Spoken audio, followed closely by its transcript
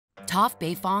Toph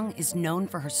Beifong is known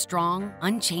for her strong,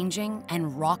 unchanging,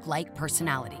 and rock-like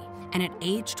personality. And at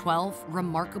age 12,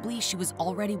 remarkably, she was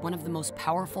already one of the most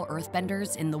powerful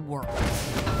earthbenders in the world.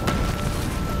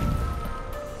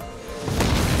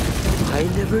 I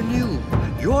never knew.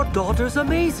 Your daughter's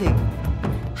amazing.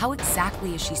 How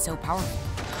exactly is she so powerful?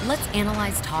 Let's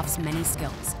analyze Toph's many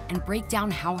skills and break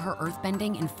down how her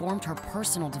earthbending informed her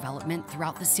personal development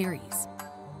throughout the series.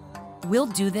 We'll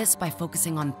do this by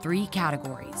focusing on 3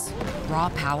 categories: raw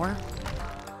power,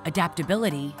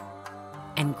 adaptability,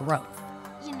 and growth.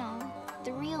 You know,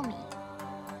 the real me.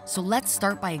 So let's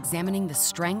start by examining the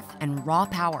strength and raw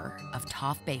power of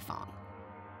Toph Beifong.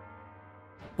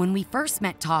 When we first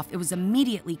met Toph, it was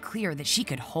immediately clear that she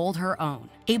could hold her own,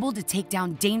 able to take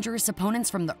down dangerous opponents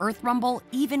from the Earth Rumble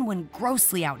even when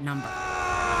grossly outnumbered.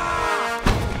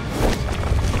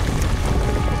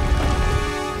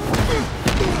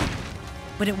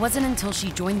 But it wasn't until she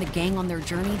joined the gang on their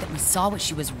journey that we saw what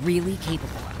she was really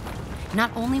capable of. Not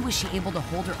only was she able to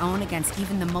hold her own against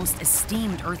even the most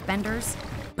esteemed earthbenders,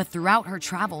 but throughout her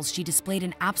travels, she displayed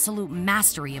an absolute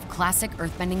mastery of classic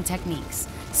earthbending techniques,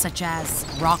 such as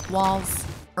rock walls,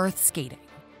 earth skating,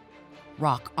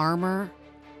 rock armor,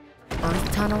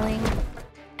 earth tunneling,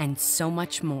 and so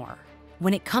much more.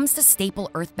 When it comes to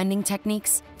staple earthbending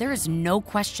techniques, there is no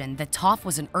question that Toph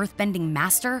was an earthbending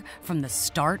master from the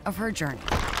start of her journey.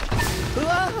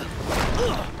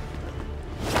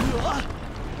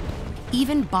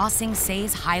 Even Ba Sing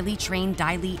Se's highly trained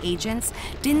Dai Li agents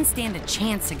didn't stand a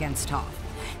chance against Toph,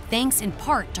 thanks in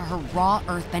part to her raw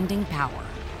earthbending power.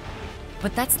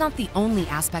 But that's not the only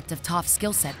aspect of Toph's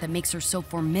skill set that makes her so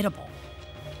formidable.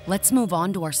 Let's move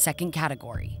on to our second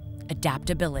category,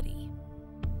 adaptability.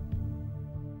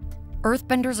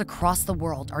 Earthbenders across the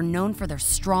world are known for their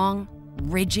strong,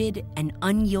 rigid, and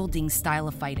unyielding style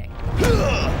of fighting.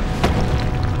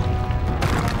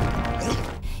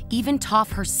 Even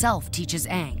Toph herself teaches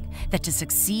Aang that to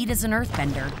succeed as an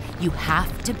earthbender, you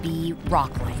have to be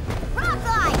rock-like.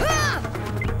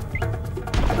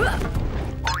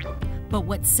 But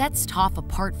what sets Toph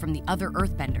apart from the other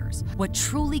earthbenders, what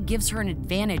truly gives her an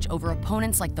advantage over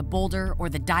opponents like the Boulder or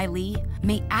the Dai Li,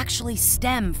 may actually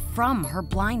stem from her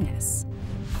blindness.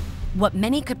 What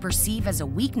many could perceive as a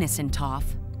weakness in Toph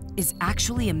is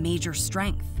actually a major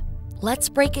strength. Let's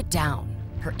break it down.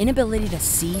 Her inability to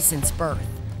see since birth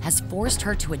has forced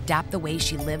her to adapt the way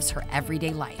she lives her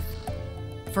everyday life.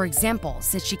 For example,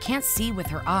 since she can't see with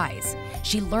her eyes,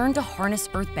 she learned to harness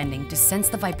earthbending to sense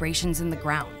the vibrations in the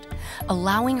ground,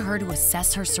 allowing her to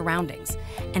assess her surroundings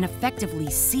and effectively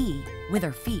see with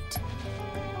her feet.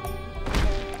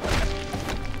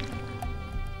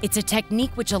 It's a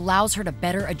technique which allows her to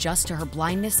better adjust to her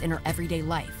blindness in her everyday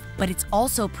life, but it's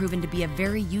also proven to be a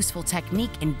very useful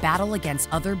technique in battle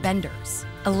against other benders,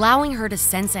 allowing her to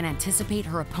sense and anticipate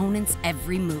her opponent's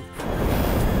every move.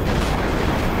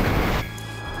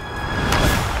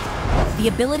 The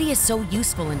ability is so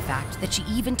useful, in fact, that she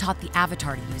even taught the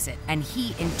Avatar to use it, and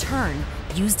he, in turn,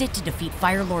 used it to defeat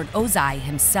Fire Lord Ozai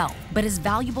himself. But as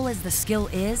valuable as the skill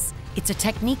is, it's a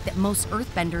technique that most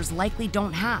earthbenders likely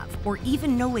don't have, or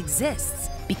even know exists,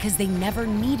 because they never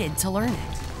needed to learn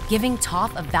it, giving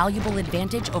Toph a valuable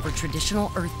advantage over traditional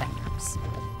earthbenders.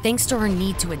 Thanks to her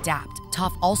need to adapt,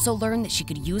 Toph also learned that she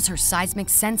could use her seismic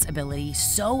sense ability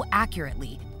so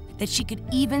accurately that she could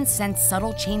even sense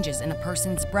subtle changes in a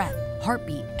person's breath,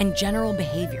 heartbeat, and general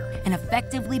behavior, and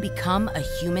effectively become a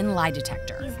human lie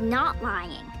detector. He's not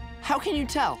lying. How can you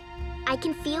tell? I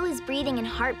can feel his breathing and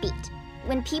heartbeat.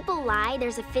 When people lie,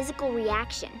 there's a physical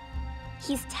reaction.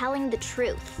 He's telling the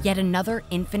truth. Yet another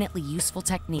infinitely useful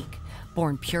technique,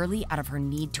 born purely out of her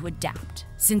need to adapt.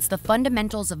 Since the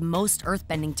fundamentals of most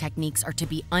earthbending techniques are to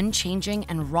be unchanging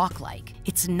and rock-like,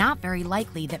 it's not very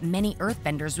likely that many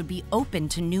earthbenders would be open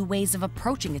to new ways of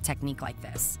approaching a technique like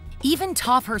this. Even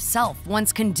Toph herself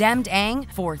once condemned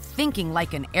Aang for thinking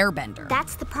like an airbender.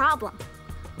 That's the problem.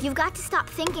 You've got to stop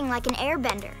thinking like an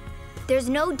airbender. There's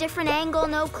no different angle,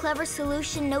 no clever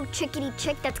solution, no trickety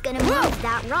trick that's gonna move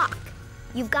that rock.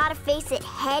 You've got to face it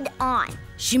head on.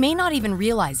 She may not even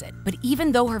realize it, but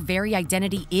even though her very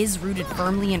identity is rooted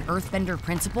firmly in earthbender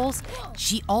principles,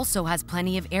 she also has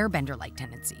plenty of airbender-like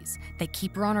tendencies that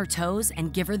keep her on her toes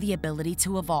and give her the ability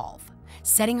to evolve,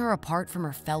 setting her apart from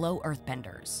her fellow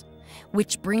earthbenders.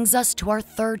 Which brings us to our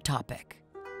third topic,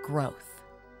 growth.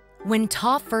 When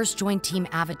Toph first joined Team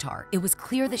Avatar, it was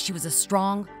clear that she was a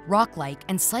strong, rock-like,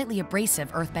 and slightly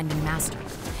abrasive earthbending master.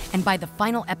 And by the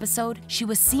final episode, she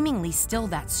was seemingly still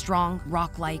that strong,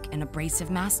 rock-like, and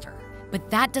abrasive master. But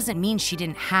that doesn't mean she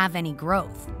didn't have any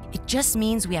growth. It just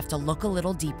means we have to look a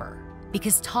little deeper,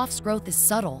 because Toph's growth is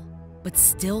subtle, but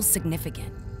still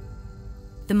significant.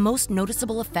 The most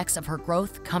noticeable effects of her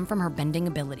growth come from her bending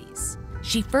abilities.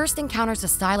 She first encounters a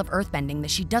style of earthbending that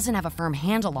she doesn't have a firm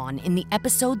handle on in the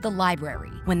episode The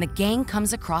Library, when the gang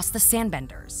comes across the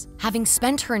sandbenders. Having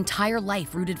spent her entire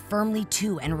life rooted firmly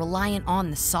to and reliant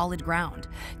on the solid ground,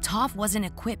 Toph wasn't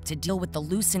equipped to deal with the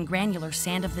loose and granular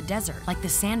sand of the desert like the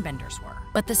sandbenders were.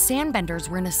 But the sandbenders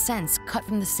were in a sense cut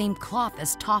from the same cloth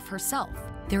as Toph herself.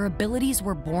 Their abilities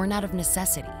were born out of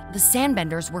necessity. The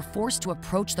sandbenders were forced to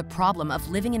approach the problem of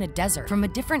living in a desert from a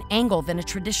different angle than a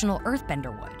traditional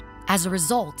earthbender would. As a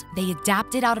result, they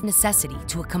adapted out of necessity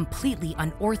to a completely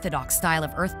unorthodox style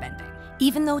of earthbending.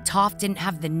 Even though Toph didn't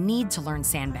have the need to learn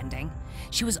sandbending,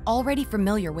 she was already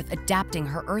familiar with adapting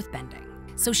her earthbending.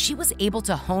 So she was able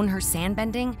to hone her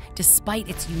sandbending despite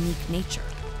its unique nature.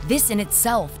 This in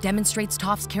itself demonstrates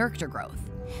Toph's character growth.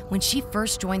 When she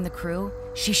first joined the crew,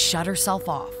 she shut herself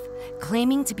off,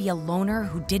 claiming to be a loner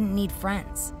who didn't need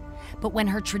friends. But when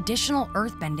her traditional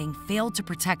earthbending failed to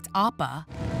protect Appa,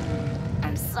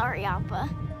 I'm sorry, Appa.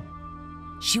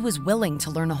 she was willing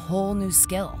to learn a whole new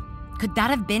skill. Could that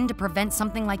have been to prevent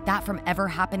something like that from ever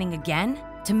happening again?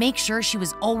 To make sure she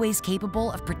was always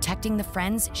capable of protecting the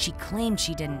friends she claimed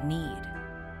she didn't need.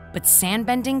 But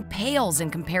sandbending pales in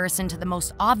comparison to the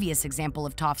most obvious example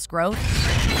of Toph's growth: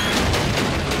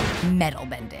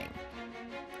 metalbending.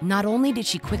 Not only did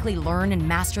she quickly learn and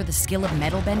master the skill of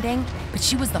metalbending, but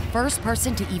she was the first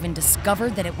person to even discover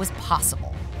that it was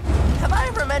possible. Have I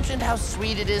ever mentioned how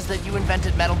sweet it is that you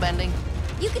invented metal bending?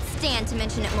 You could stand to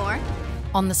mention it more.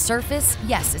 On the surface,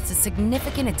 yes, it's a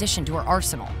significant addition to her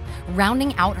arsenal,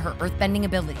 rounding out her earthbending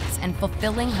abilities and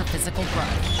fulfilling her physical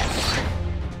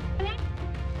growth.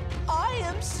 I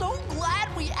am so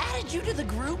glad we added you to the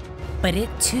group. But it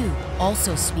too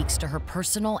also speaks to her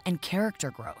personal and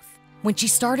character growth. When she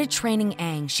started training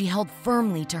Aang, she held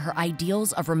firmly to her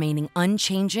ideals of remaining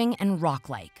unchanging and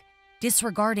rock-like,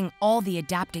 disregarding all the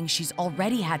adapting she's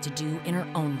already had to do in her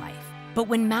own life. But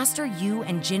when Master Yu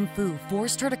and Jin Fu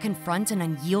forced her to confront an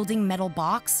unyielding metal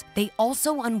box, they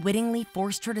also unwittingly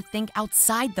forced her to think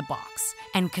outside the box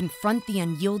and confront the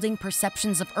unyielding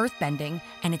perceptions of earthbending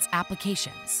and its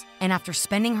applications. And after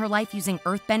spending her life using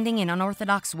earthbending in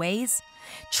unorthodox ways,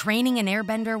 training an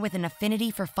airbender with an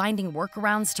affinity for finding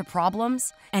workarounds to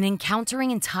problems, and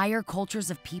encountering entire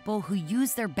cultures of people who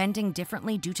use their bending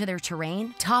differently due to their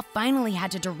terrain, Toph finally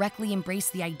had to directly embrace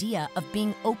the idea of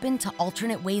being open to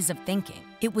alternate ways of thinking.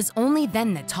 It was only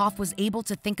then that Toph was able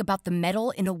to think about the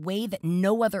metal in a way that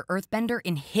no other earthbender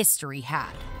in history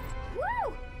had.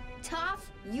 Woo! Toph,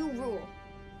 you rule.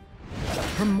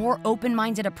 Her more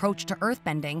open-minded approach to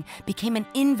earthbending became an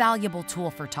invaluable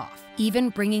tool for Toph, even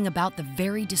bringing about the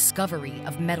very discovery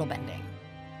of metalbending.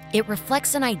 It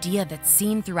reflects an idea that's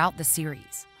seen throughout the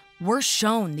series. We're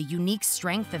shown the unique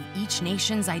strength of each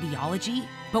nation's ideology,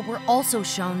 but we're also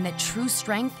shown that true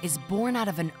strength is born out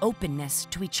of an openness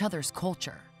to each other's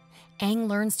culture. Aang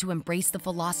learns to embrace the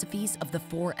philosophies of the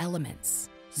four elements.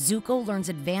 Zuko learns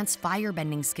advanced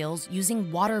firebending skills using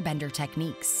waterbender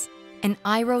techniques. And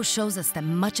Iroh shows us that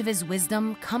much of his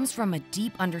wisdom comes from a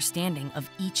deep understanding of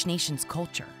each nation's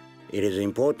culture. It is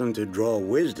important to draw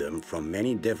wisdom from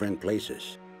many different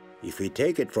places. If we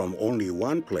take it from only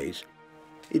one place,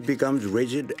 it becomes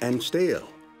rigid and stale.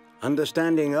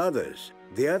 Understanding others,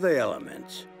 the other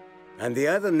elements, and the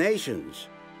other nations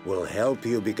will help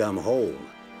you become whole.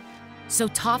 So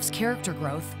Toph's character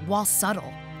growth, while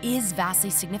subtle, is vastly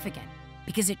significant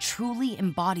because it truly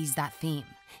embodies that theme.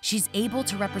 She's able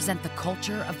to represent the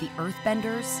culture of the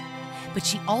earthbenders, but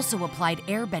she also applied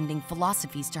airbending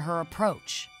philosophies to her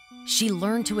approach. She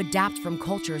learned to adapt from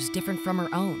cultures different from her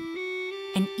own,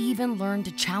 and even learned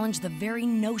to challenge the very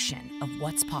notion of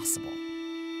what's possible.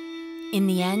 In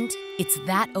the end, it's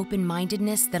that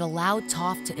open-mindedness that allowed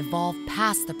Toph to evolve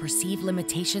past the perceived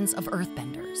limitations of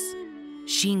earthbenders.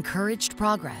 She encouraged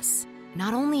progress,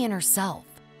 not only in herself,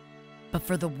 but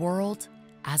for the world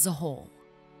as a whole.